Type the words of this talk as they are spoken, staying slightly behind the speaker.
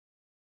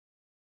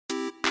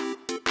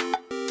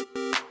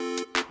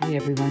Hey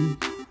everyone,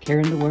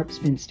 Karen the Warp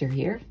Spinster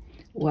here.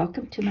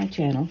 Welcome to my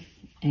channel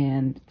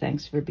and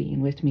thanks for being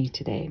with me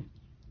today.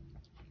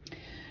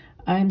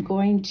 I'm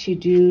going to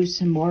do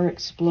some more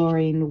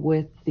exploring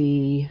with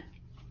the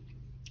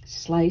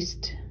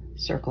sliced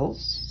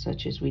circles,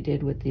 such as we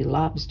did with the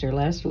lobster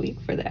last week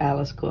for the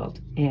Alice quilt,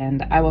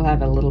 and I will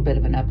have a little bit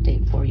of an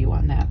update for you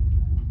on that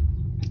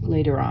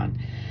later on.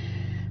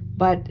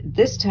 But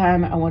this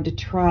time I want to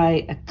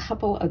try a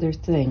couple other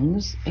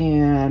things,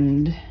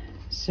 and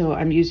so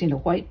I'm using a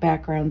white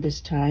background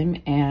this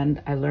time,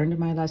 and I learned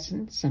my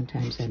lesson.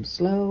 Sometimes I'm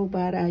slow,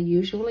 but I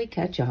usually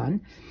catch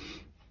on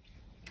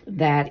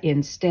that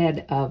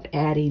instead of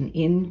adding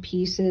in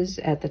pieces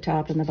at the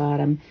top and the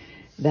bottom,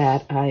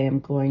 that I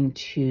am going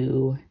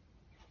to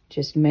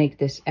just make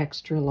this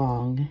extra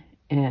long,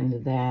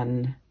 and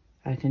then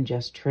I can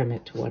just trim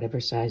it to whatever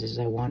sizes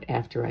I want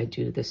after I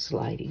do the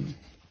sliding.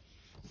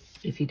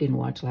 If you didn't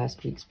watch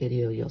last week's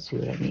video, you'll see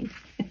what I mean.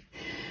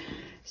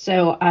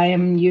 So I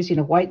am using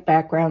a white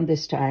background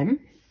this time.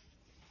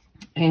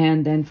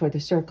 And then for the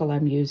circle,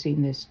 I'm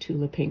using this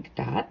Tula Pink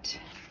dot.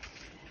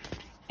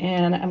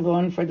 And I'm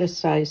going for this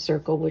size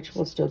circle, which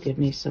will still give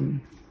me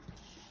some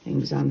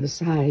things on the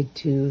side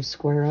to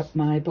square up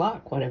my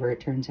block, whatever it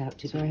turns out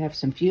to. So I have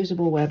some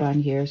fusible web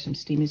on here, some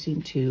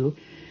Steamazine 2.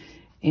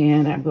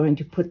 And I'm going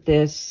to put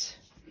this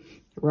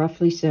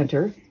roughly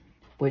center,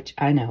 which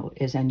I know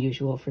is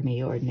unusual for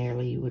me.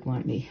 Ordinarily, you would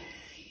want me,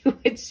 you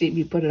would see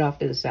me put it off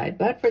to the side.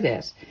 But for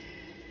this,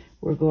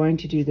 we're going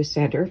to do the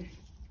center.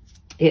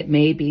 It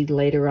may be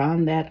later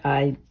on that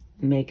I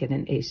make it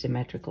an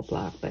asymmetrical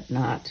block, but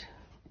not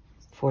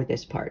for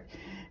this part.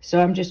 So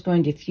I'm just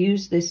going to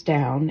fuse this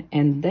down,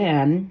 and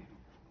then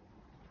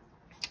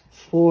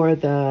for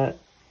the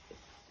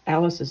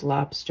Alice's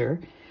lobster,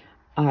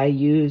 I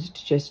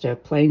used just a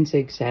plain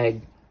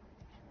zigzag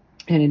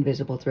and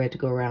invisible thread to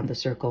go around the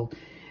circle.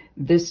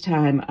 This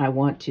time I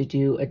want to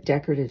do a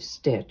decorative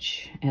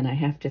stitch, and I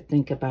have to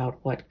think about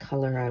what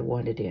color I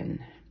want it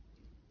in.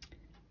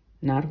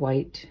 Not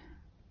white,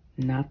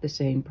 not the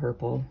same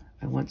purple.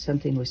 I want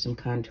something with some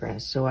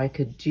contrast. So I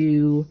could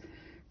do,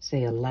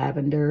 say, a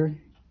lavender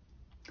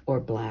or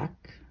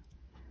black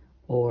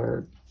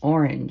or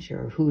orange,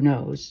 or who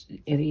knows,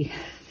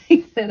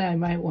 anything that I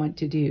might want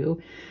to do.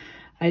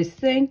 I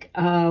think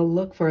I'll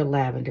look for a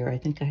lavender. I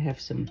think I have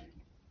some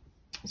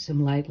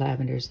light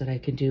lavenders that I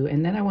can do.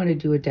 And then I want to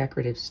do a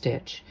decorative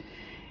stitch.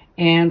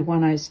 And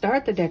when I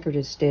start the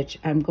decorative stitch,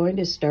 I'm going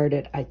to start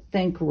it, I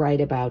think,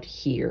 right about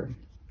here.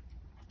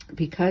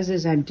 Because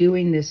as I'm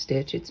doing this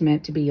stitch, it's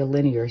meant to be a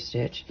linear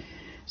stitch.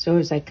 So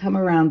as I come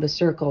around the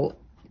circle,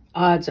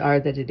 odds are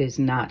that it is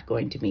not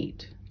going to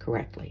meet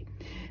correctly.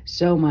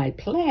 So my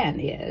plan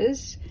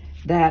is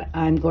that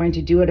I'm going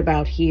to do it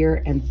about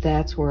here, and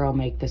that's where I'll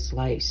make the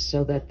slice,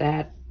 so that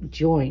that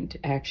joint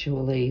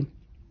actually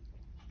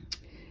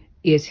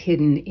is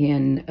hidden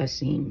in a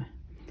seam.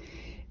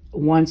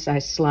 Once I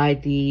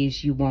slide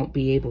these, you won't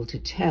be able to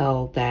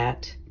tell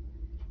that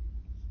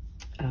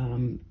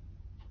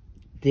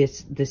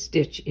the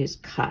stitch is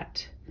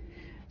cut.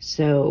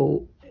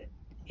 So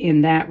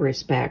in that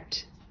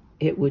respect,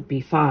 it would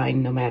be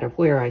fine no matter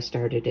where I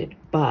started it.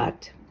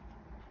 But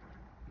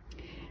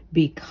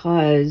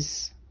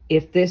because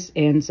if this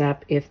ends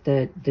up, if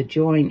the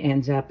join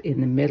ends up in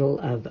the middle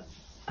of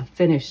a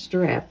finished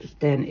strip,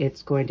 then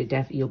it's going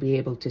to you'll be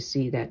able to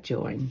see that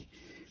join,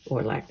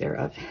 or lack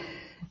thereof.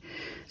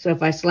 So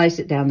if I slice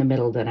it down the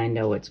middle, then I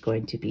know it's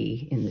going to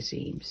be in the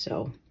seam.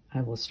 So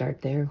I will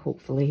start there.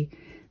 Hopefully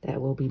that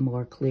will be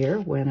more clear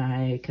when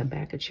I come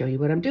back and show you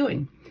what I'm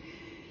doing.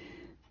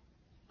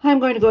 I'm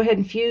going to go ahead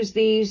and fuse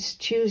these,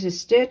 choose a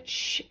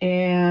stitch,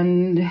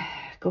 and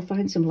go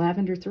find some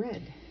lavender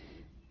thread.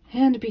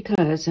 And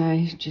because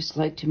I just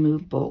like to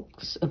move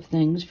bulks of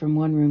things from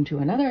one room to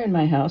another in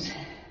my house,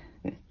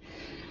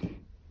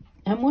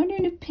 I'm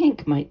wondering if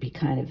pink might be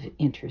kind of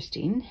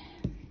interesting.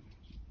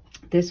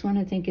 This one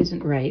I think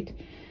isn't right,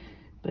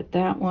 but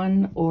that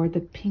one or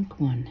the pink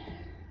one.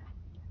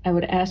 I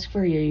would ask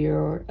for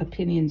your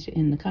opinions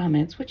in the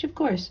comments, which of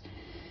course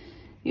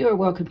you are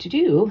welcome to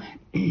do,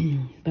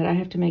 but I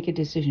have to make a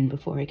decision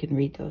before I can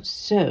read those.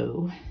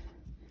 So,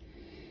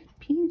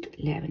 pink,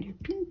 lavender.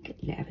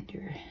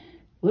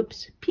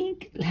 Whoops,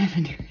 pink,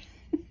 lavender.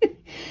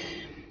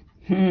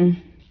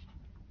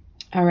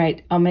 All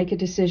right, I'll make a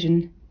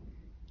decision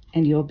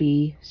and you'll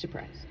be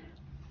surprised.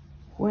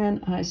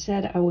 When I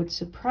said I would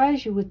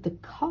surprise you with the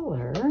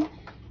color,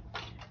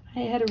 I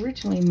had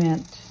originally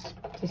meant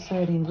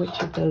deciding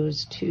which of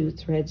those two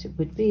threads it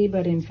would be,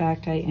 but in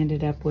fact I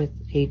ended up with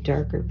a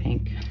darker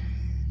pink,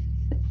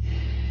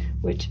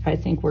 which I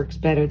think works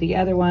better. The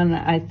other one,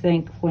 I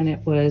think when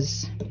it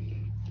was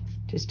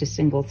just a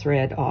single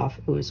thread off,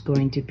 it was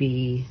going to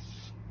be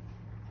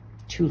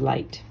too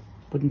light.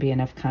 Wouldn't be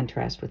enough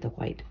contrast with the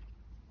white.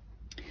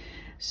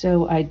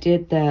 So I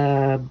did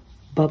the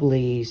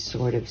bubbly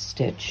sort of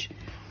stitch.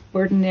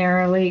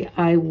 Ordinarily,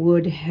 I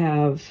would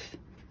have,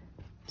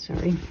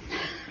 sorry,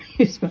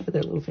 use my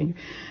other little finger.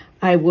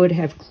 I would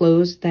have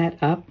closed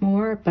that up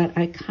more, but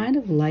I kind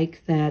of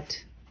like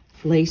that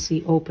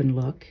lacy open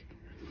look.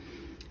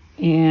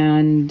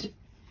 And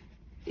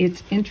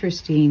it's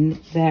interesting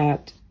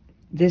that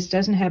this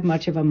doesn't have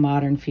much of a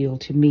modern feel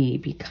to me,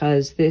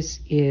 because this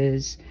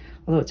is,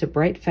 although it's a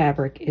bright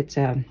fabric, it's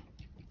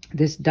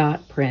this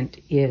dot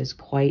print is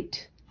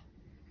quite,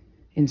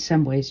 in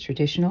some ways,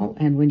 traditional.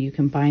 And when you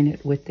combine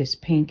it with this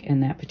pink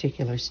and that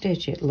particular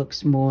stitch, it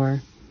looks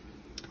more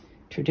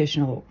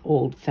traditional,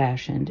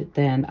 old-fashioned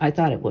than I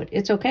thought it would.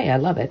 It's okay, I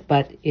love it,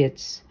 but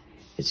it's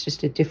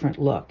just a different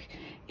look.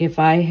 If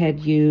I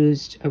had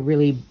used a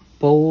really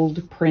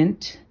bold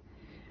print,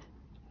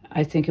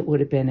 I think it would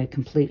have been a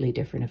completely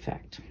different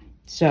effect.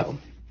 So,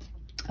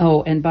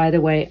 oh, and by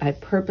the way, I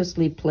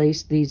purposely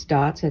placed these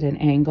dots at an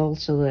angle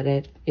so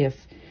that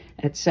if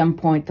at some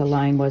point the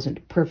line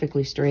wasn't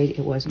perfectly straight,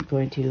 it wasn't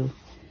going to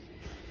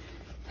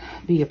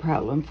be a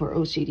problem for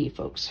OCD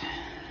folks.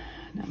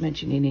 Not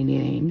mentioning any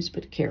names,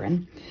 but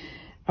Karen.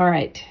 All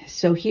right,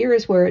 so here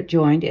is where it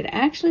joined. It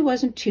actually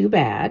wasn't too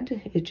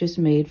bad. It just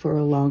made for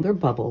a longer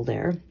bubble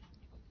there.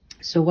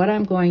 So what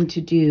I'm going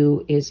to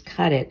do is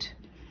cut it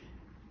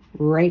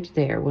right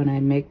there when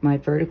I make my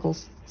vertical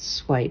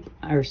swipe,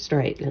 or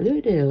straight.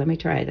 Let me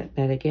try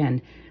that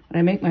again. When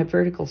I make my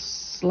vertical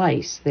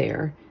slice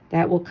there,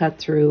 that will cut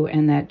through,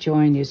 and that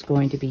join is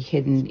going to be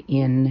hidden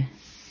in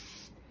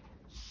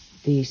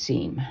the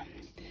seam.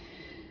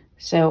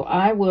 So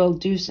I will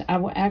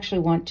actually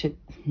want to,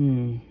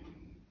 I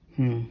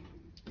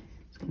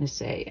was going to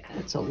say,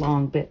 it's a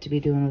long bit to be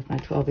doing with my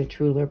 12-inch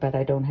ruler, but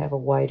I don't have a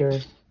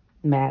wider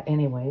mat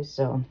anyway,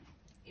 so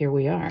here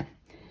we are.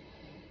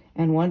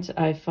 And once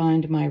I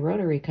find my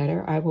rotary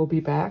cutter, I will be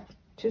back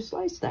to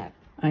slice that.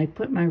 I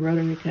put my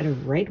rotary cutter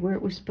right where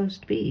it was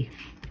supposed to be.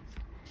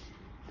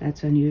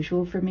 That's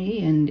unusual for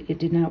me, and it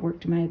did not work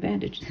to my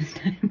advantage this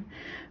time.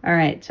 All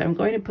right, so I'm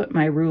going to put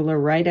my ruler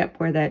right up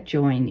where that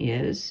join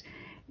is,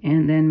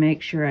 and then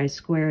make sure I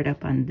square it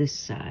up on this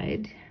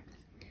side,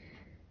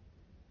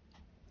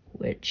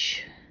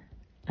 which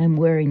I'm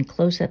wearing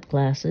close-up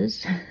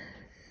glasses.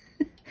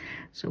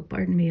 So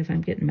pardon me if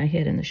I'm getting my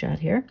head in the shot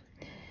here.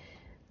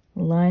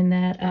 Line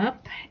that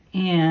up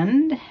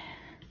and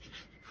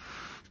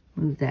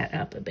move that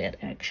up a bit,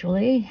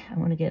 actually. I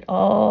want to get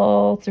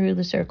all through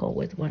the circle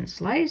with one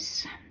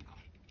slice.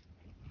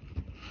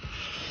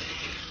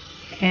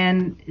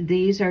 And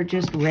these are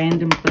just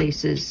random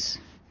places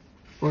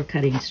for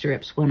cutting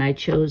strips. When I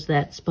chose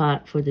that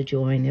spot for the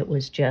join, it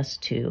was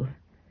just to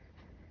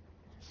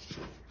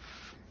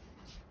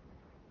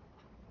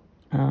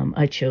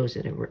I chose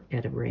it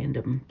at a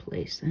random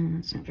place. And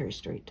that's not very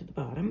straight to the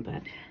bottom,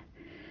 but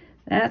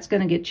that's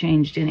going to get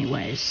changed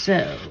anyway.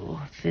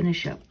 So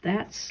finish up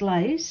that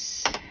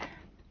slice.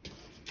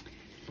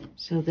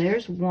 So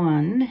there's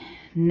one.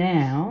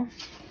 Now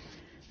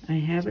I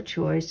have a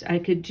choice. I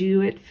could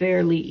do it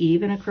fairly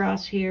even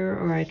across here,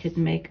 or I could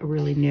make a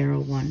really narrow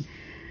one.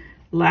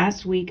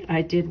 Last week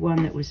I did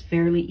one that was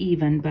fairly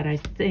even, but I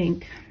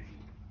think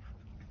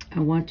I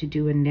want to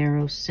do a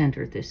narrow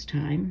center this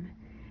time.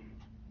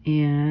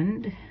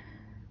 And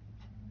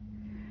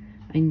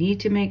I need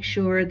to make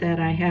sure that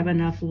I have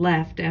enough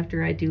left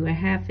after I do a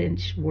 1/2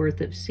 inch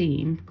worth of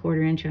seam,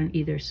 1/4 inch on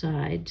either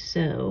side.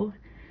 So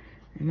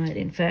I might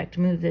in fact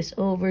move this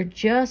over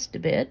just a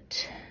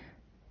bit.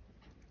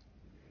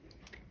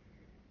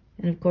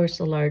 And of course,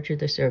 the larger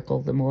the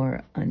circle, the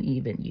more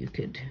uneven you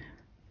could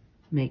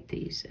make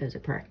these as a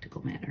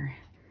practical matter.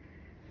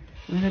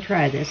 I'm going to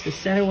try this. The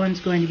center one's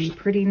going to be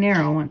pretty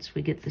narrow once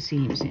we get the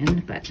seams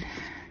in, but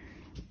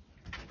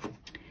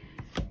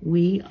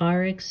we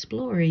are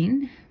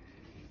exploring.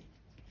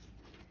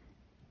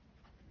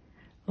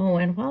 Oh,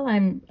 and while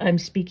I'm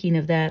speaking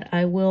of that,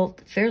 I will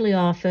fairly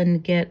often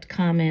get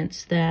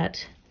comments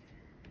that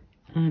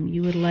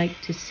you would like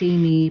to see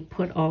me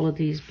put all of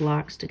these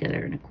blocks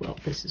together in a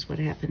quilt. This is what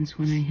happens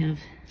when I have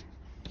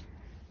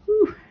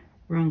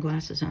wrong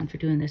glasses on for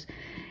doing this.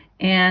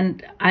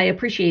 And I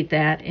appreciate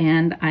that,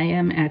 and I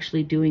am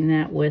actually doing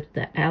that with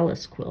the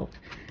Alice quilt.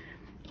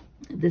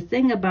 The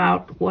thing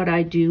about what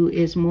I do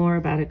is more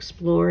about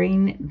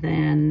exploring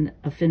than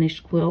a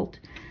finished quilt.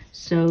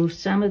 So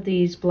some of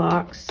these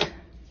blocks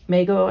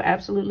may go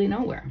absolutely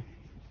nowhere.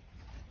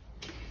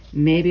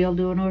 Maybe I'll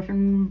do an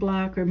orphan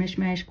block or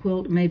Mish-Mash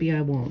quilt. Maybe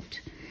I won't.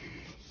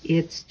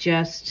 It's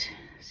just,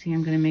 see,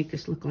 I'm going to make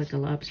this look like a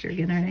lobster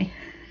again, aren't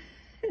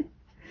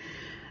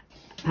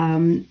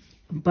I?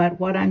 But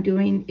what I'm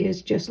doing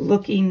is just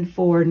looking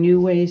for new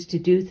ways to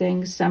do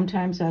things.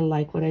 Sometimes I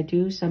like what I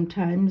do,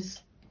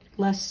 sometimes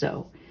less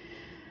so.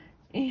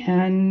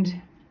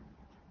 And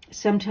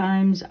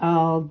sometimes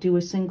I'll do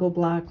a single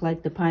block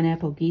like the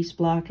pineapple geese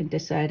block and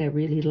decide I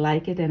really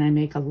like it, and I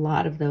make a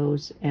lot of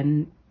those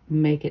and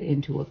make it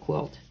into a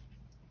quilt.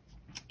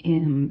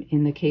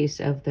 In the case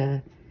of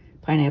the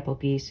pineapple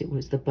geese, it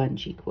was the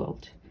bungee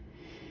quilt.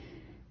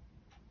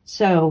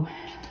 So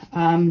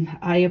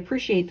I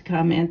appreciate the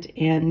comment,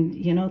 and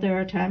you know, there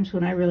are times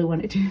when I really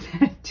want to do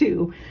that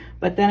too,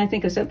 but then I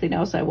think of something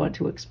else I want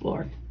to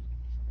explore.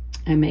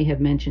 I may have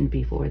mentioned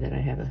before that I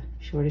have a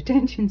short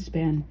attention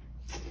span.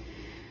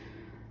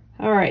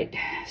 All right,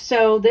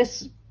 so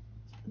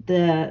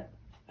the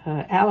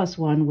Alice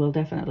one will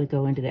definitely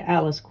go into the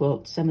Alice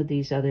quilt. Some of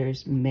these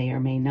others may or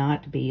may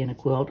not be in a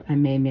quilt. I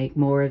may make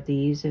more of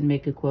these and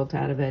make a quilt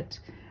out of it.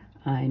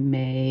 I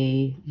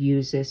may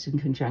use this in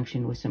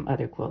conjunction with some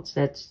other quilts.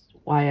 That's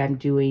why I'm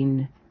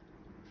doing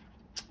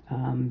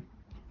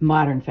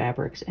modern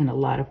fabrics and a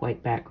lot of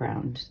white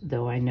background,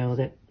 though I know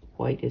that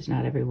white is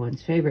not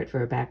everyone's favorite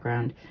for a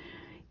background.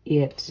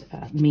 It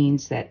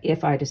means that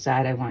if I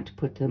decide I want to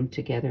put them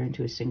together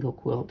into a single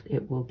quilt,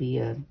 it will be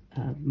a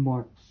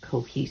more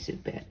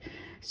cohesive bit.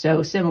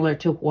 So similar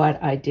to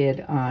what I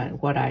did on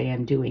what I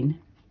am doing,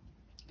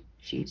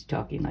 she's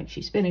talking like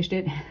she's finished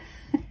it,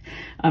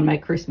 on my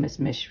Christmas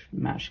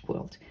Mish-Mash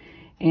quilt.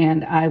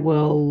 And I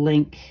will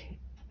link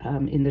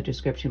in the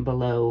description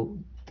below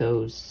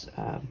those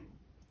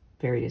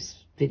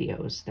various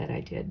videos that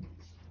I did,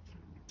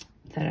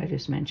 that I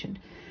just mentioned.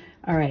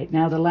 All right,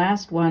 now the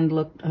last one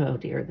looked, oh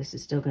dear, this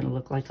is still going to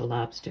look like a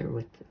lobster,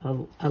 with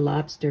a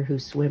lobster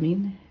who's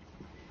swimming,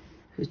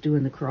 who's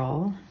doing the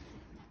crawl.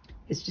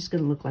 It's just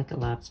going to look like a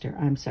lobster.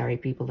 I'm sorry,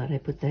 people, that I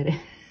put that in,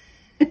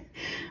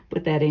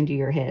 put that into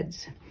your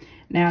heads.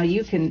 Now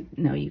you can,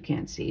 no, you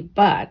can't see,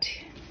 but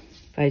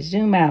if I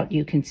zoom out,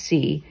 you can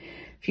see.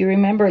 If you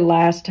remember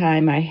last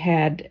time, I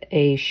had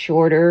a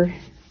shorter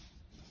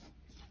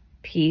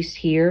piece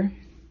here,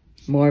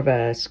 more of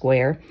a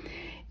square.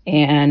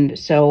 And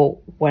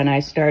so when I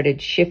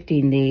started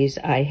shifting these,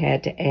 I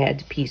had to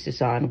add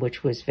pieces on,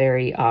 which was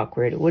very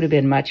awkward. It would have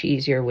been much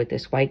easier with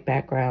this white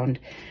background,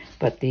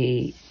 but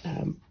the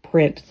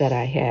print that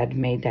I had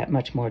made that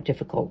much more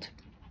difficult.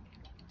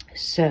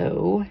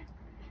 So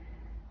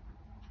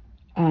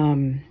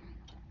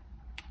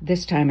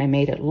this time I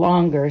made it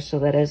longer so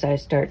that as I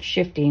start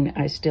shifting,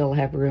 I still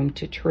have room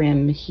to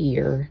trim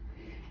here,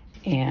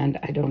 and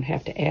I don't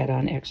have to add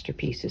on extra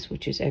pieces,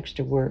 which is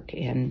extra work,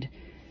 and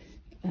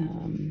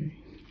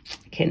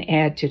can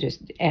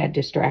add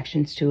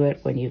distractions to it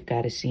when you've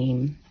got a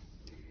seam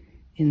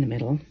in the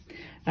middle.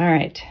 All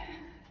right,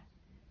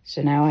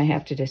 so now I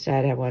have to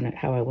decide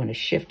how I want to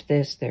shift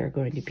this. There are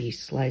going to be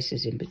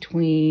slices in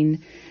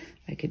between.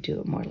 I could do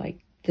it more like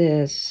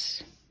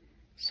this.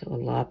 So a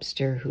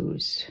lobster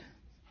whose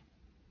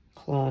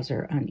claws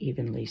are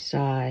unevenly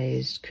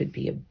sized, could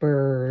be a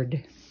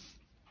bird.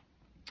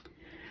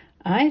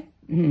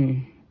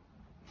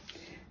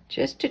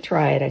 Just to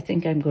try it, I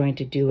think I'm going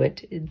to do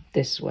it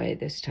this way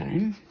this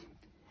time.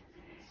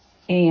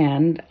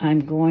 And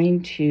I'm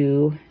going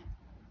to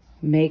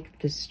make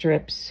the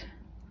strips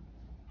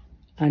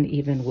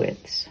uneven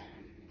widths.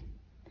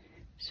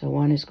 So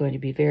one is going to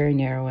be very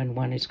narrow and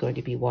one is going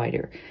to be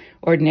wider.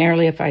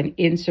 Ordinarily, if I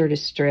insert a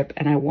strip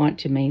and I want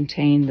to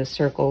maintain the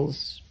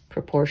circle's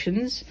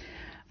proportions,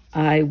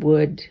 I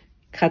would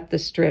cut the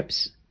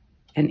strips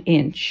an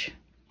inch,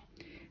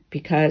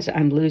 because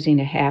I'm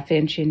losing a ½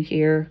 inch in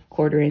here,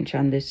 ½ inch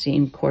on this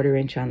seam, ½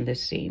 inch on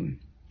this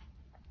seam.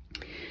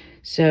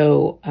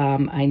 So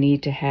I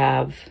need to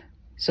have,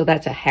 so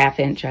that's a ½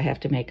 inch I have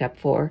to make up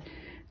for.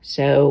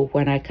 So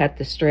when I cut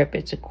the strip,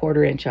 it's a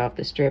 ½ inch off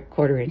the strip,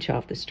 ½ inch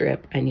off the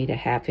strip. I need a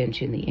 ½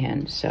 inch in the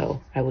end.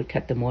 So I would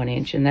cut them 1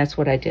 inch, and that's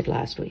what I did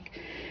last week.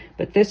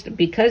 But this,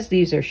 because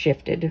these are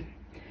shifted,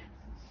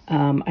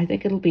 I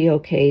think it'll be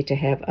okay to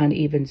have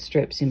uneven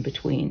strips in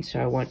between. So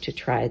I want to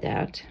try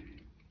that.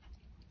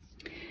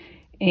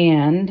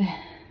 And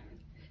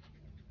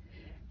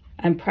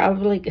I'm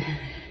probably,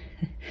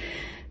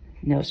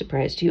 no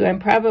surprise to you, I'm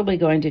probably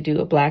going to do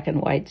a black and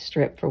white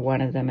strip for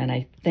one of them, and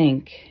I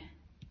think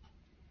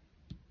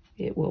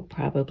it will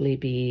probably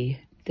be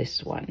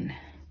this one.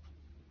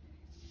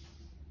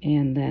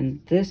 And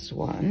then this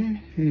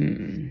one,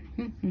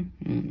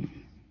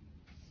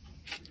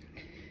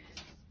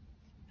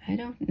 I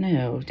don't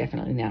know,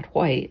 definitely not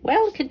white.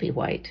 Well, it could be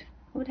white.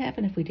 What would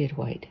happen if we did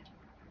white?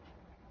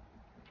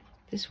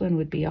 This one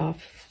would be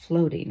off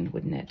floating,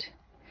 wouldn't it?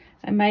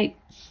 I might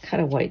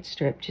cut a white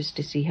strip just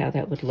to see how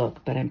that would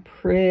look, but I'm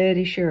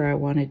pretty sure I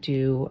want to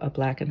do a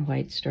black and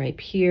white stripe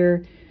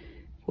here,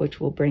 which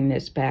will bring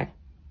this back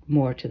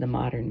more to the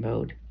modern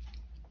mode.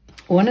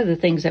 One of the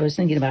things I was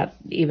thinking about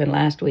even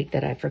last week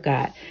that I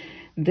forgot,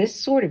 this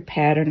sort of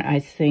pattern I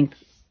think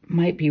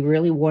might be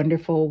really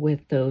wonderful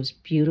with those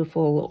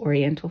beautiful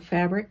Oriental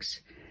fabrics.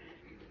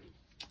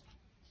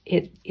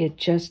 It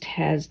just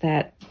has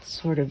that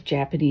sort of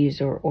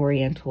Japanese or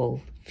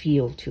Oriental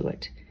feel to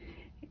it.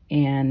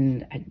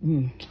 And I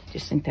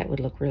just think that would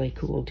look really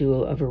cool. Do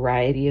a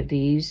variety of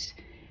these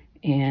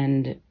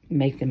and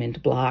make them into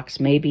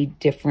blocks, maybe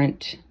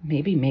different,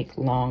 maybe make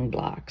long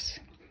blocks.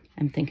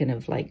 I'm thinking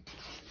of like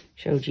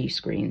shoji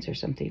screens or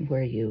something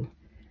where you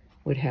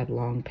would have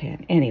long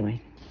pan.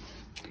 Anyway,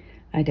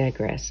 I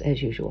digress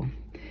as usual.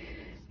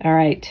 All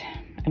right,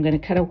 I'm going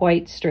to cut a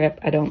white strip.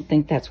 I don't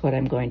think that's what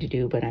I'm going to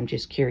do, but I'm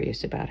just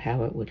curious about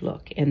how it would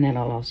look. And then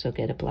I'll also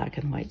get a black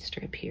and white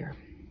strip here.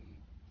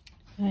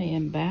 I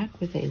am back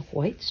with a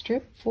white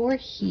strip for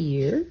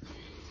here.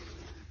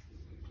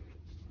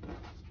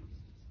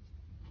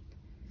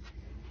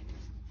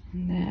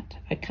 And that,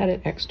 I cut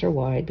it extra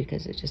wide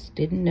because I just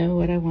didn't know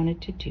what I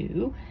wanted to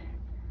do.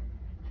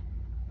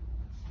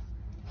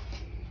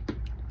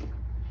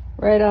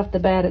 Right off the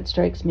bat, it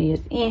strikes me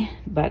as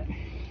but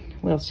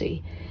we'll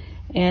see.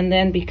 And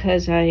then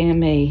because I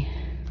am a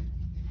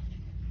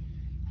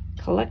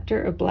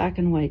collector of black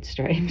and white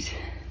stripes,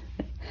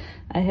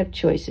 I have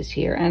choices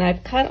here. And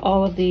I've cut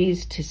all of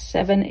these to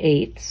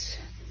 7/8.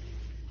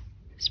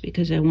 It's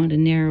because I want a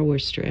narrower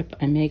strip.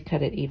 I may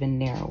cut it even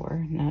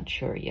narrower, not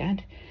sure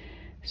yet.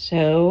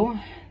 So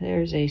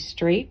there's a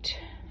straight,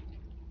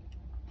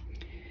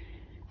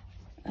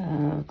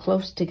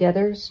 close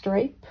together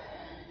stripe.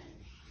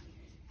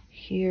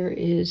 Here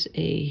is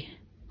a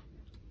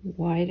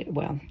wide,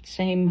 well,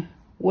 same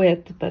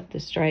width, but the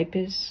stripe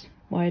is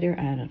wider.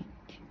 I don't,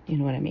 you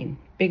know what I mean.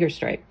 Bigger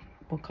stripe.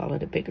 We'll call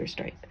it a bigger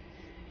stripe.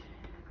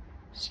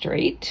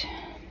 Straight.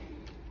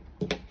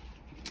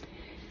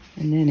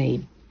 And then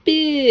a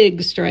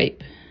big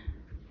stripe.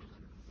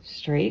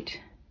 Straight.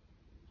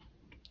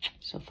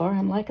 So far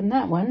I'm liking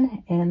that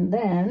one. And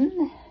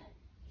then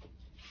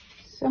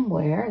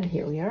somewhere,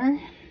 here we are,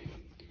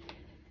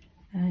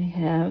 I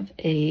have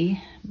a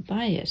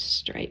bias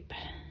stripe.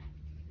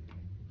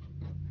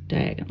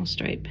 Diagonal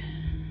stripe.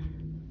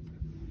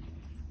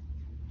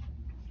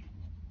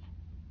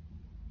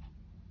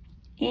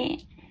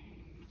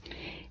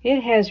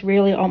 It has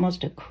really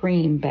almost a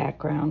cream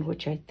background,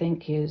 which I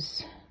think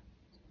is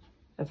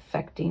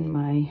affecting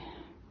my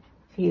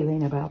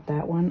feeling about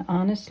that one.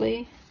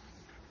 Honestly,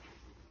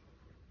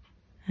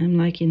 I'm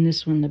liking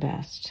this one the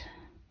best.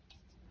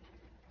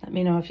 Let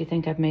me know if you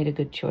think I've made a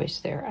good choice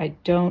there. I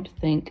don't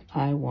think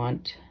I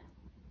want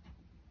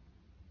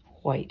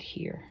white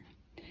here.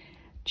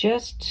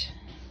 Just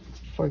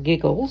for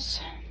giggles,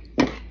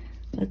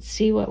 let's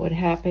see what would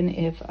happen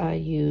if I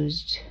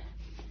used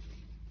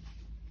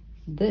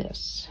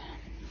this.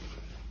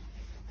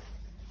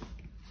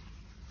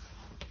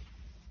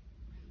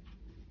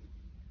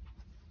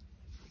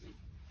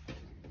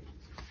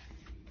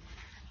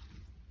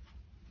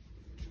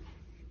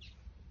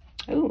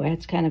 Oh,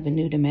 adds kind of a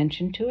new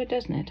dimension to it,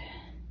 doesn't it?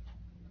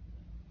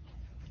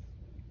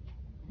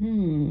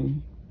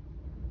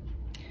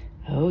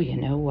 Oh, you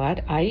know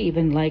what? I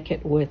even like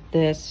it with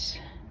this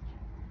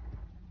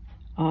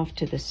off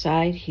to the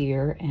side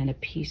here and a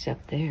piece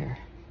up there.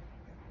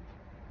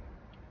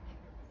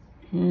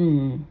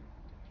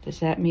 Does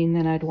that mean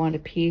that I'd want a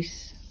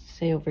piece,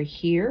 say, over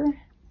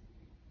here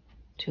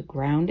to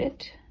ground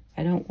it?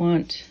 I don't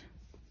want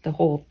the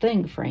whole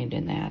thing framed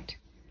in that.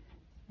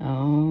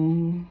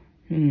 Oh,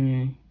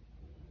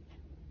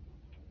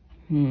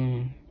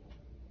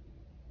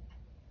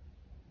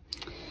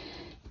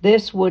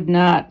 This would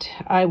not,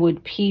 I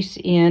would piece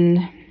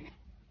in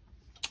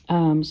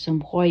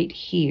some white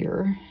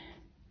here,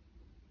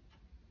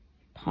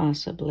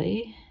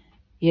 possibly.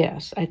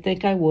 Yes, I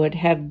think I would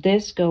have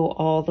this go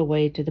all the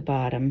way to the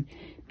bottom,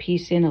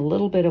 piece in a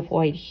little bit of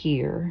white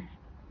here.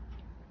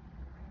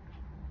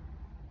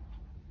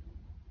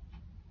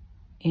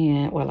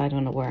 And, well, I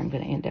don't know where I'm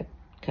going to end up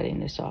cutting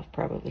this off,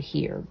 probably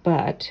here,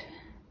 but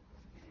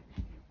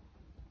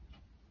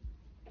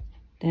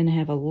then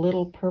have a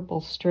little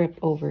purple strip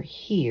over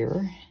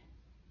here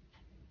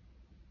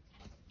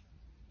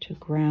to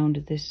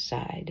ground this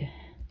side.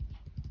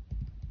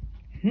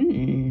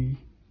 Who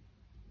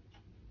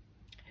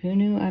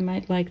knew I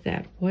might like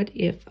that? What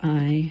if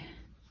I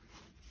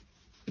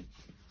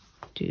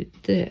do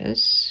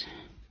this?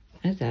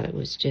 I thought it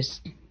was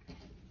just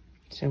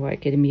so I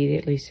could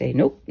immediately say,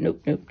 nope,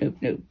 nope, nope, nope,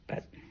 nope,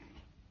 but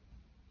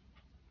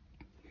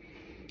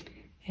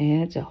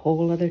adds a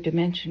whole other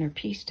dimension or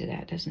piece to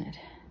that, doesn't it?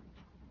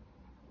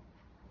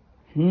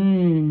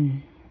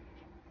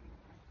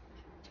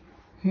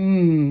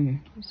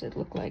 What does it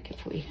look like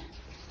if we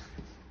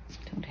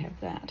don't have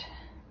that?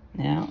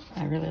 Now,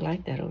 I really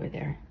like that over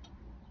there.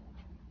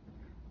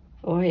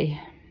 Oi.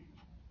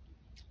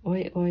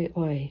 Oi, oi,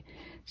 oi.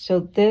 So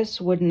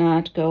this would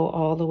not go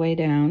all the way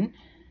down.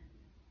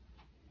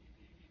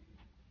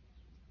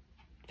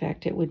 In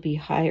fact, it would be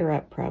higher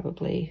up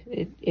probably.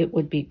 It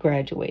would be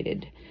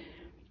graduated.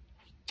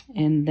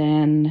 And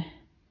then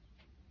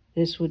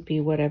this would be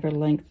whatever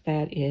length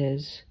that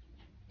is.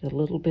 The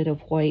little bit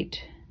of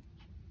white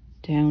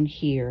down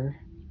here.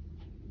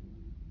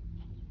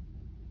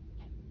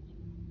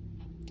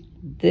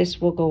 This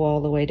will go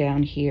all the way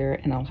down here,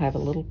 and I'll have a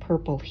little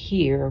purple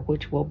here,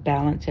 which will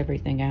balance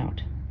everything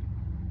out.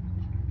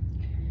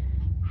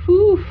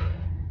 Whew.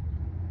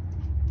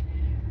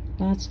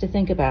 Lots to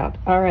think about.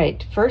 All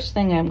right, first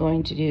thing I'm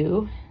going to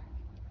do,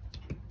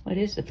 what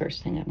is the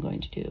first thing I'm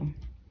going to do?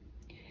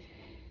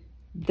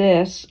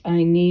 This,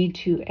 I need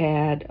to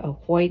add a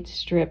white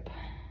strip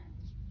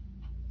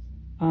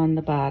on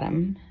the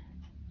bottom.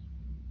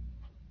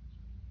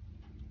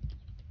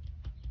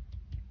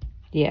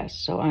 Yes,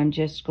 so I'm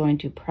just going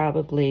to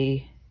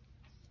probably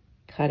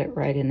cut it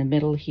right in the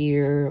middle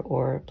here,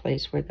 or a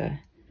place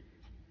where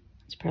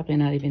it's probably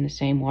not even the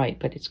same white,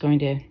 but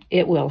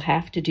it will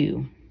have to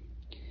do.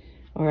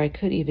 Or I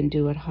could even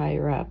do it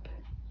higher up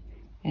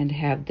and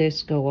have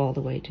this go all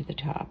the way to the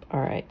top. All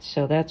right,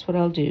 so that's what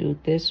I'll do.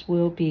 This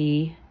will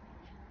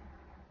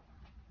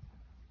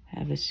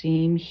have a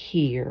seam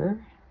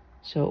here.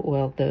 So,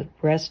 well, the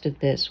rest of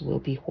this will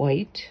be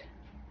white.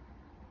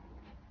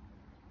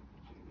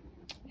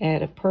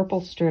 add a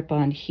purple strip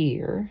on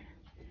here.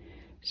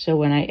 So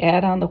when I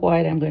add on the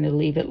white, I'm going to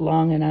leave it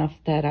long enough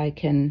that I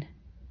can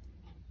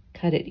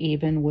cut it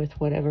even with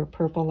whatever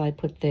purple I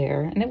put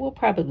there, and it will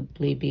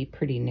probably be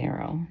pretty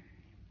narrow.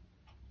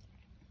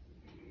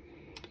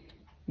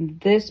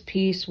 This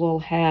piece will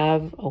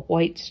have a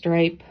white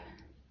strip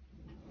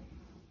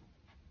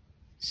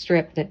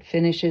that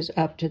finishes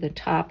up to the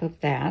top of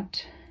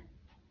that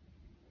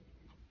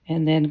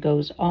and then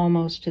goes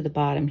almost to the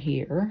bottom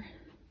here.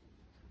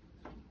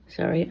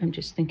 Sorry, I'm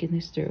just thinking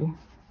this through.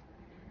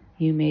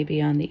 You may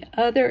be on the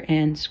other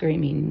end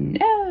screaming,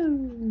 no,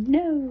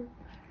 no.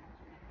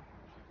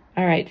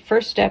 All right,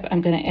 first step,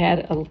 I'm going to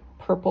add a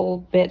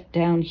purple bit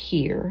down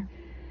here.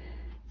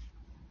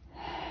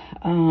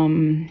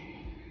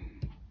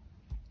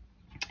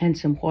 And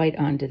some white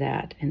onto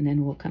that, and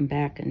then we'll come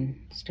back and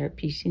start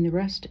piecing the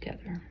rest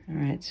together. All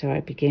right, so I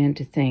began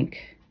to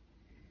think,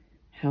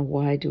 how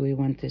wide do we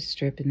want this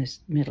strip in this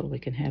middle? We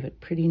can have it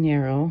pretty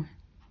narrow.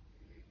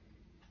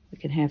 We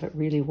can have it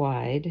really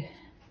wide.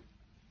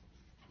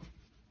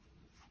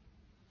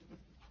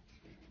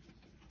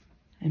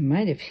 I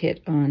might have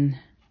hit on,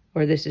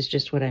 or this is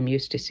just what I'm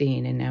used to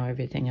seeing, and now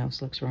everything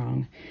else looks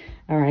wrong.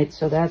 All right,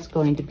 so that's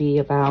going to be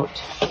about,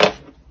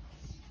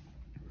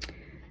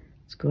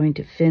 it's going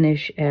to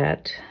finish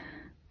at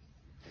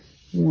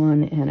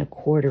 1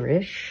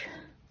 1/4-ish,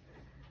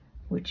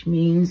 which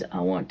means I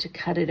want to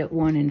cut it at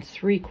 1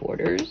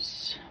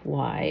 3/4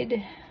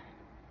 wide.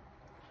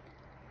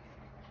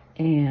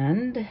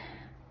 And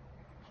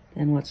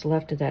then what's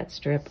left of that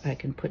strip I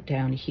can put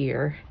down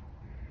here,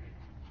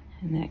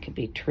 and that can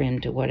be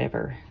trimmed to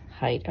whatever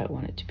height I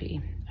want it to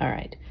be. All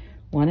right,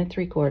 1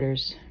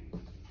 3/4,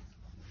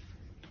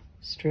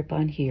 strip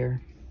on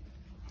here,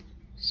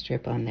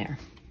 strip on there.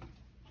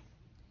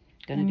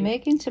 I'm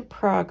making some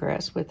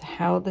progress with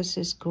how this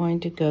is going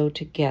to go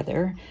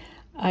together.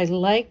 I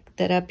like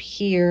that up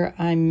here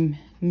I'm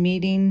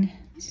meeting,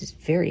 this is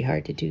very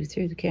hard to do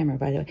through the camera,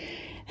 by the way.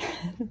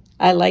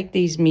 I like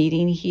these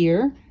meeting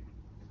here.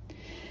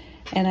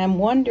 And I'm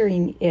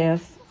wondering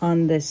if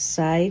on this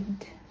side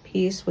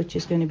piece, which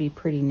is going to be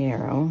pretty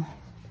narrow,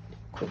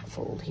 quick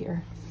fold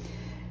here,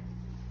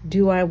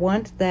 do I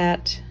want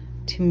that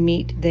to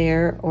meet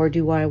there, or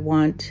do I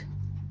want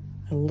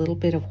a little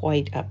bit of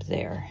white up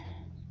there?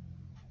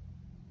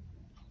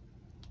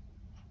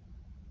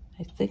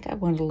 I think I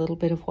want a little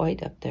bit of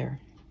white up there.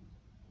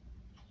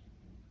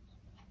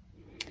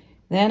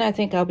 Then I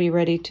think I'll be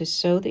ready to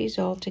sew these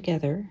all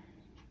together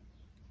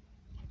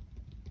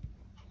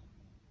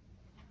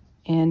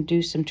and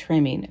do some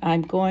trimming.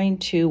 I'm going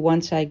to,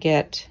 once I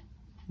get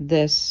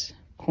this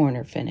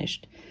corner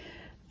finished,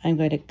 I'm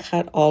going to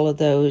cut all of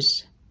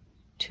those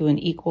to an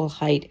equal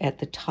height at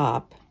the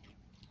top,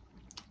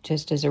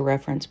 just as a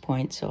reference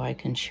point, so I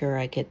can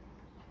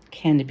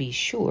be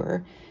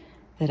sure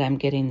that I'm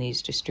getting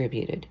these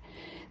distributed.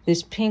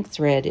 This pink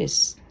thread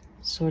is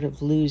sort of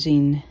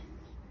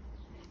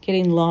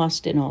getting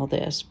lost in all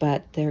this,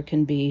 but there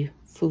can be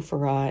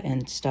foofara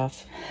and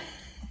stuff,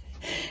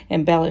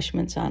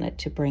 embellishments on it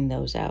to bring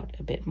those out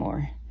a bit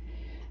more.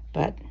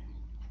 But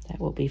that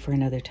will be for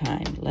another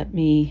time.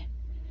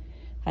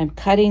 I'm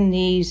cutting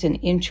these 1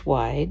 inch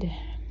wide.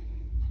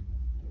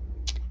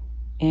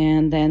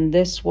 And then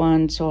this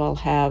one, so I'll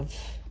have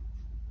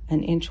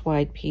 1 inch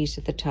wide piece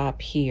at the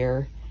top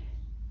here.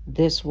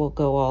 This will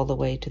go all the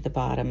way to the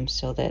bottom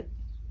so that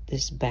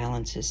this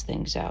balances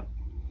things out.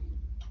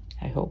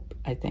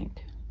 I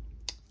think.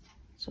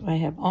 So I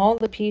have all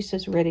the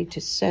pieces ready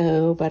to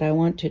sew, but I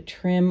want to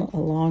trim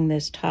along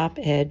this top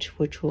edge,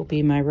 which will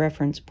be my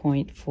reference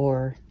point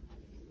for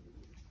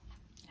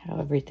how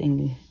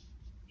everything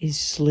is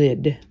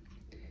slid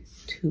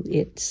to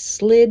its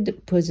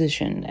slid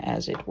position,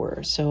 as it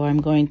were. So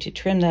I'm going to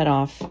trim that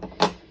off,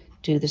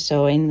 do the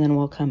sewing, then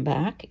we'll come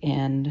back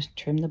and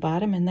trim the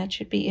bottom, and that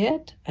should be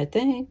it, I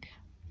think,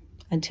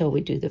 until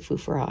we do the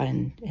foofara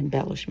and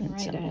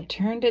embellishments. Right, I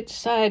turned it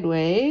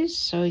sideways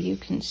so you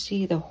can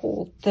see the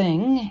whole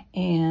thing,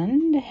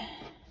 and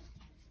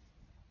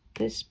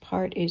this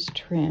part is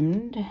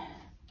trimmed.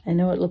 I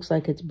know it looks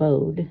like it's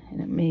bowed, and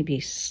it may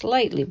be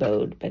slightly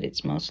bowed, but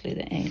it's mostly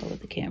the angle of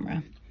the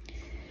camera.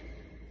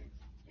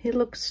 It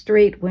looks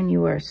straight when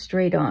you are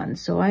straight on,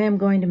 so I am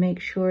going to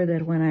make sure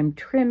that when I'm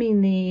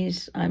trimming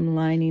these, I'm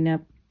lining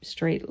up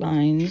straight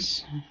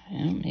lines.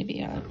 Well,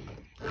 maybe I'm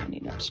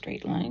lining up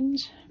straight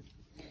lines.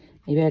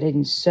 Maybe I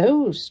didn't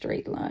sew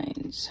straight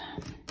lines.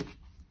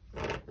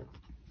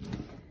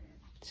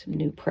 Some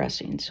new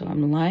pressing, so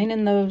I'm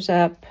lining those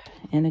up,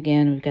 and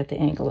again, we've got the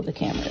angle of the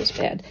camera is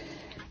bad.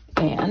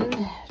 And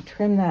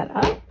trim that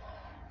up.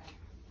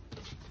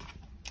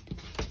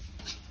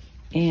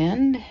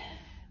 And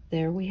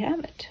there we have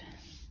it.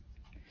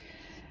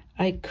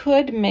 I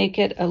could make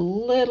it a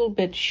little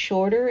bit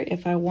shorter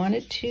if I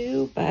wanted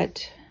to,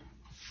 but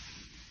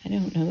I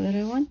don't know that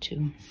I want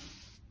to.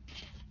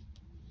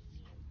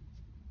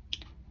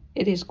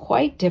 It is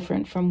quite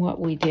different from what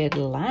we did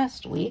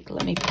last week.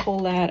 Let me pull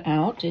that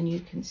out and you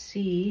can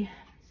see.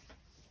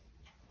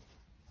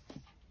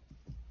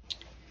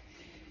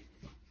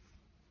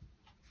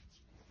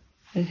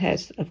 It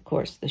has, of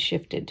course, the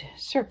shifted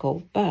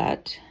circle,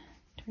 but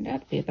turned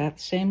out to be about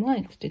the same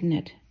length, didn't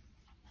it?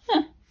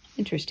 Huh,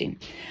 interesting.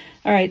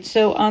 All right,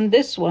 so on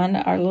this one,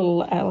 our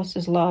little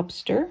Alice's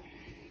lobster,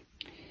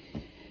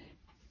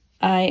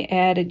 I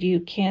added, you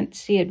can't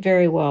see it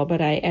very well,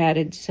 but I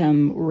added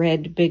some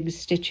red big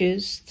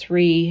stitches,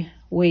 3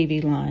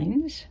 wavy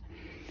lines.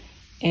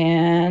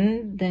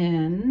 And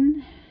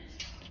then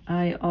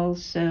I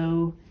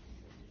also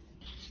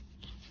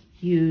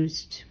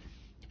used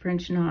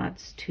French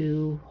knots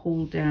to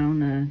hold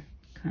down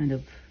a kind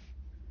of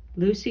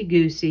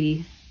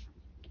loosey-goosey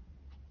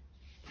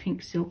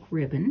pink silk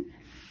ribbon,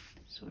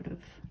 sort of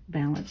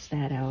balance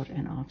that out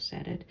and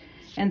offset it.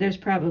 And there's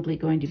probably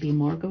going to be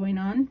more going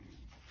on.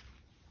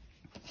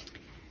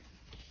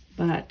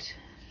 But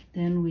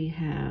then we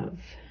have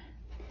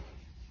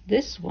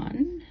this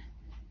one,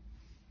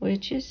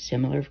 which is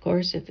similar, of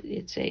course, if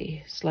it's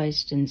a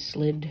sliced and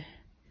slid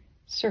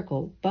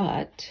circle,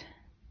 but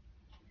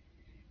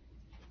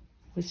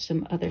with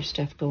some other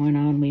stuff going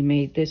on. We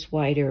made this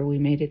wider. We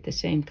made it the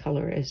same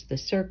color as the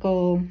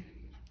circle.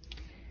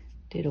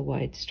 Did a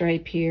wide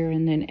stripe here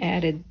and then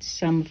added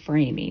some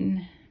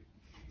framing.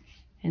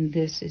 And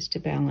this is to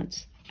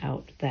balance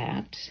out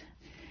that.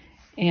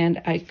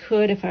 And I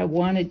could, if I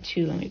wanted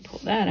to, let me pull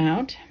that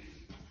out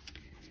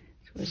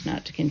so as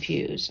not to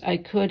confuse. I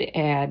could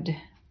add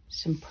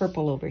some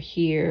purple over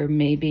here,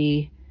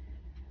 maybe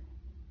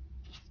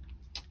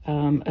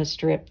a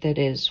strip that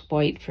is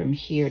white from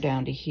here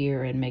down to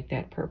here and make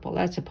that purple.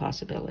 That's a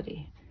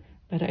possibility.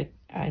 But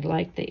I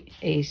like the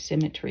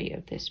asymmetry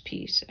of this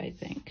piece, I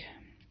think.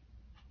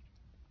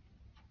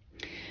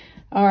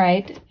 All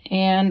right,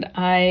 and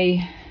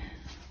I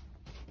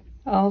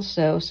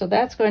also, so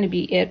that's going to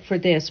be it for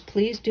this.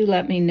 Please do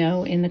let me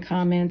know in the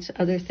comments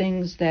other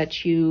things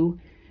that you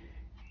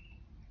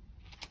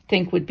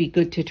think would be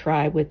good to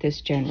try with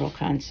this general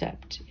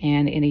concept,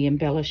 and any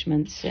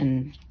embellishments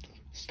and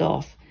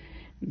stuff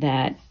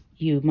that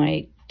you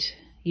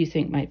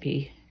think might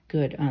be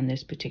good on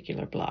this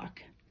particular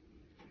block.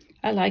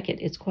 I like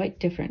it. It's quite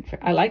different.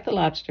 I like the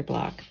lobster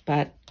block,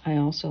 but I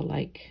also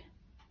like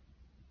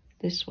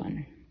this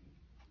one.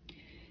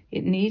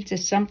 It needs a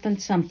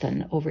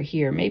something over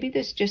here. Maybe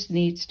this just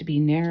needs to be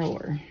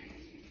narrower.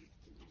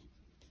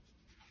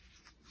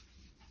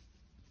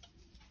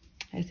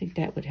 I think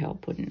that would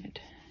help, wouldn't it?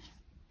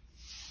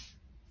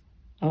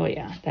 Oh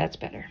yeah, that's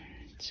better.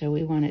 So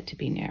we want it to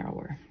be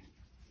narrower.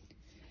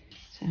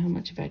 So how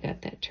much have I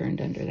got that turned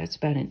under? That's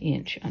about 1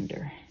 inch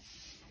under.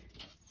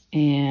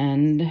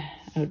 And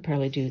I would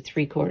probably do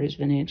 3/4 of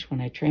an inch when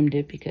I trimmed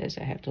it, because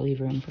I have to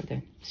leave room for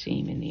the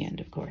seam in the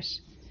end, of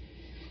course.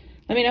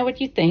 Let me know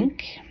what you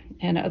think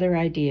and other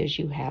ideas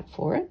you have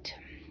for it.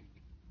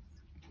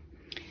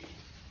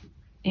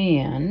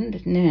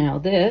 And now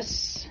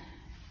this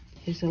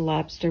is a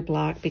lobster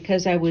block.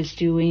 Because I was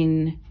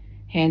doing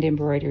hand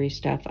embroidery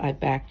stuff, I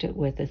backed it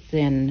with a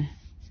thin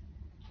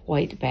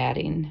white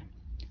batting,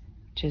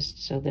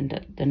 just so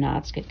the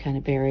knots get kind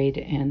of buried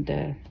and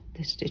the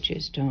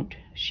stitches don't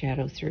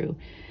shadow through.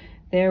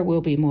 There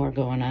will be more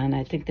going on.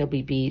 I think there'll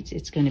be beads.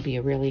 It's going to be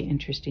a really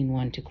interesting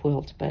one to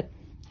quilt, but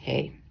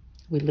hey,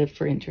 we live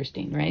for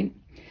interesting, right?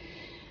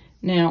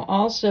 Now,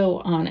 also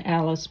on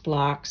Alice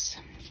blocks,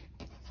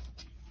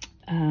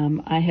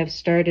 I have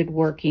started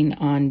working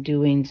on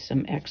doing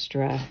some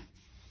extra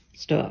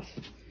stuff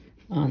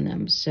on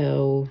them.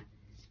 So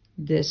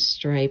this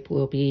stripe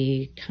will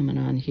be coming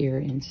on here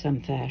in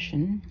some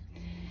fashion.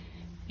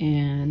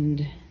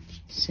 And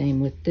same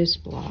with this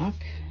block.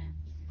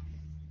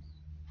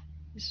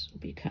 This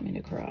will be coming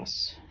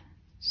across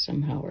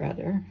somehow or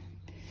other.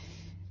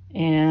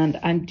 And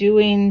I'm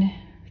doing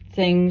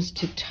things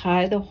to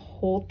tie the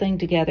whole thing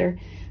together,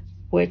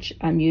 which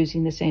I'm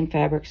using the same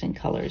fabrics and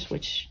colors,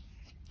 which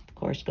of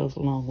course goes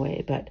a long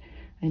way. But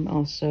I'm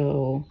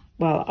also,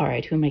 well, all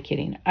right, who am I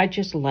kidding? I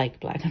just like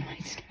black and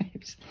white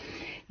stripes.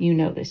 You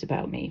know this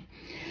about me.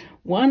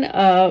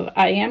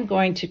 I am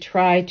going to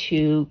try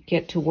to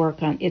get to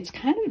work on, it's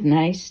kind of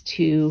nice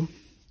to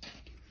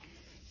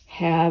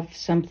have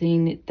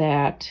something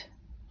that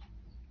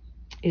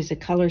is a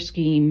color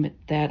scheme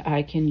that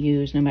I can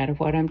use no matter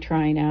what I'm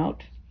trying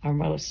out, or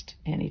most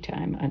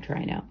anytime I'm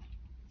trying out.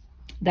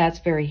 That's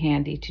very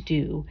handy to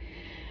do.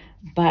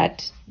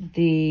 But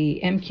the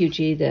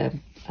MQG, the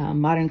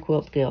Modern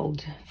Quilt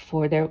Guild,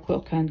 for their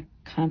quilt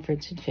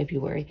conference in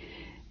February,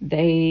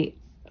 they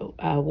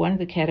one of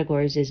the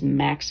categories is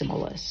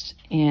maximalist,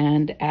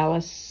 and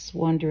Alice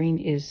Wondering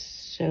is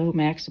so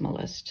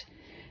maximalist.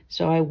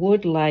 So I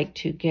would like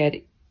to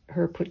get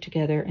her put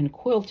together and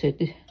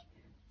quilted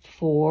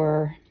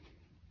for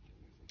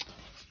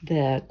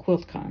the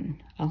QuiltCon.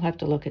 I'll have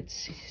to look at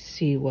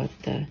see what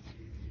the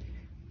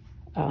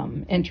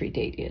entry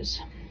date is.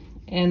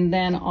 And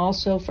then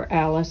also for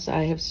Alice,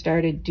 I have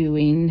started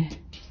doing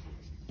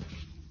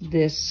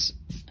this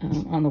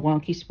on the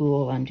wonky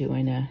spool. I'm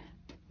doing a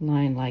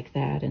line like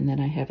that, and then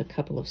I have a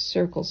couple of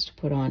circles to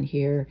put on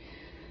here.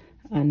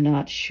 I'm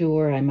not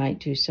sure. I might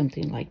do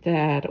something like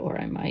that,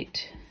 or I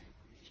might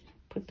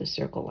put the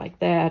circle like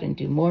that and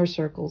do more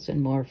circles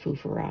and more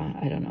foo-fa-ra.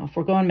 I don't know. If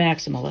we're going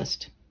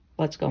maximalist,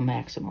 let's go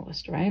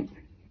maximalist, right?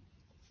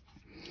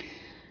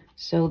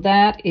 So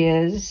that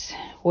is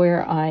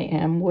where I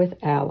am with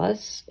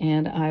Alice,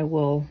 and I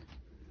will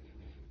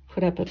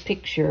put up a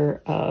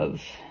picture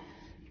of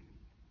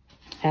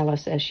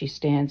Alice as she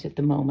stands at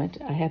the moment.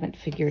 I haven't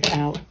figured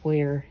out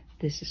where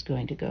this is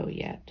going to go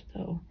yet,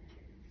 though.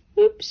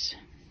 Oops.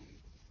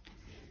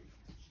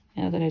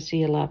 Now that I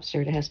see a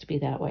lobster, it has to be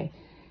that way.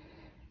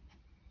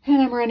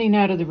 And I'm running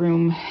out of the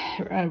room,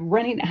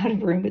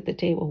 at the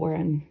table where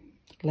I'm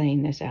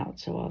laying this out,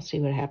 so I'll see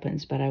what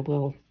happens, but I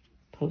will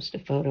post a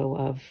photo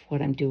of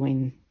what I'm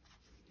doing,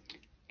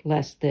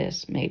 less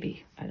this,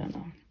 maybe, I don't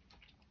know.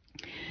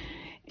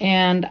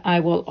 And I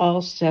will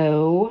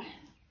also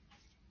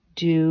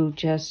do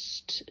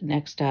just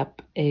next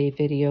up a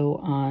video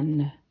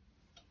on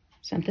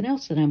something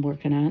else that I'm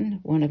working on,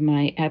 one of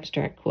my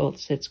abstract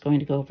quilts that's going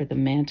to go over the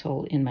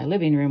mantle in my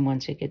living room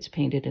once it gets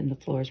painted and the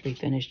floors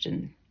refinished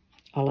and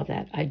all of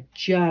that. I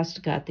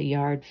just got the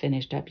yard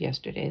finished up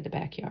yesterday, the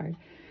backyard.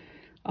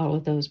 All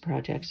of those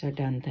projects are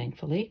done,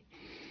 thankfully.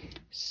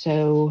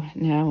 So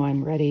now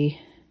I'm ready,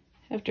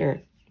 after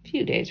a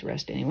few days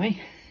rest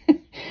anyway,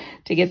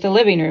 to get the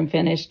living room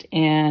finished,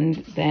 and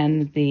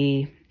then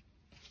the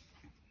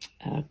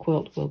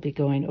quilt will be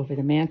going over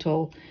the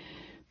mantle.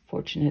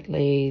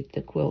 Fortunately,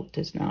 the quilt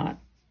it's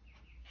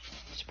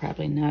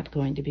probably not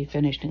going to be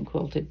finished and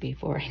quilted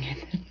before I get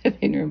the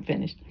living room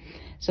finished.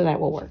 So that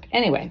will work.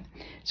 Anyway,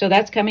 so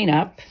that's coming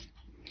up,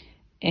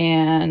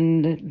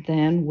 and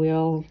then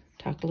we'll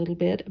talk a little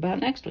bit about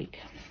next week.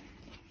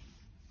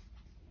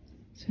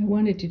 So I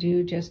wanted to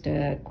do just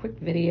a quick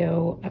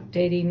video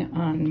updating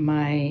on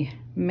my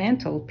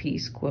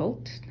mantelpiece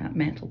quilt, not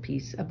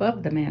mantelpiece,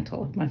 above the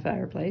mantle of my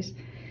fireplace,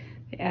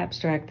 the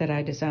abstract that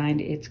I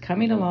designed. It's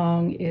coming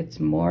along. It's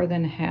more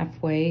than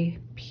halfway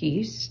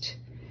pieced.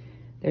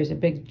 There's a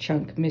big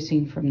chunk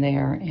missing from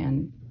there,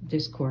 and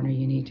this corner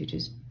you need to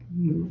just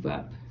move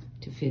up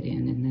to fit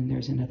in, and then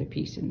there's another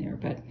piece in there.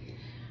 But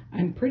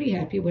I'm pretty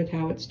happy with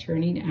how it's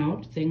turning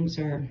out. Things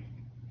are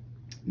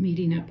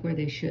meeting up where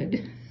they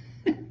should.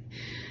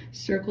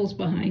 Circles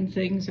behind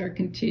things are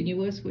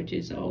continuous, which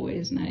is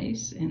always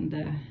nice, and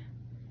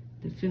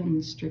the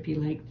film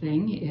strippy-like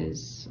thing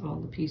is all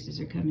the pieces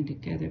are coming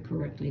together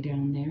correctly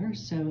down there.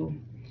 So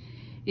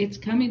it's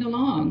coming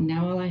along.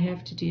 Now all I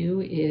have to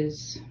do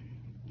is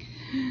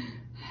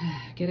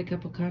get a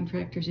couple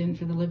contractors in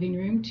for the living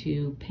room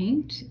to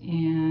paint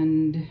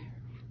and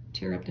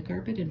tear up the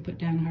carpet and put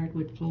down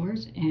hardwood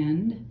floors,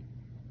 and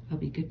I'll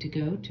be good to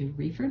go to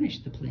refurnish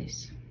the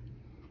place.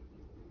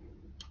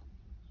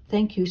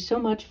 Thank you so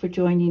much for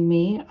joining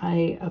me.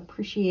 I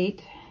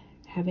appreciate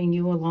having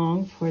you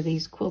along for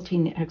these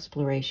quilting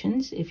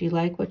explorations. If you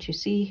like what you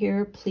see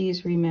here,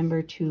 please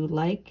remember to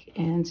like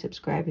and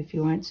subscribe if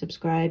you aren't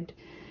subscribed.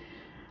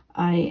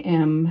 I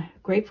am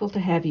grateful to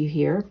have you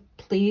here.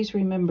 Please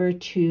remember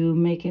to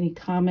make any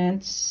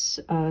comments,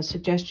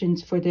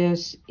 suggestions for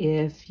this.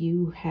 If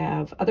you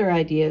have other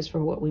ideas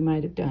for what we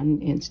might have done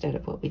instead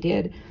of what we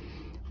did,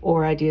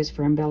 or ideas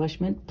for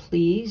embellishment,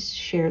 please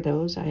share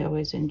those. I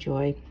always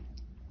enjoy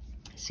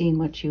seeing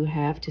what you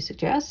have to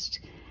suggest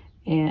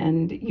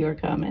and your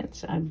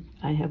comments.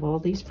 I have all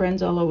these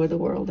friends all over the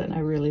world, and I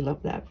really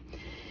love that.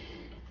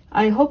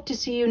 I hope to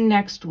see you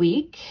next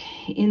week.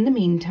 In the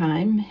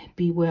meantime,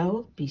 be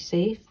well, be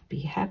safe, be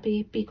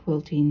happy, be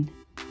quilting.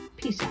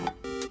 Peace out.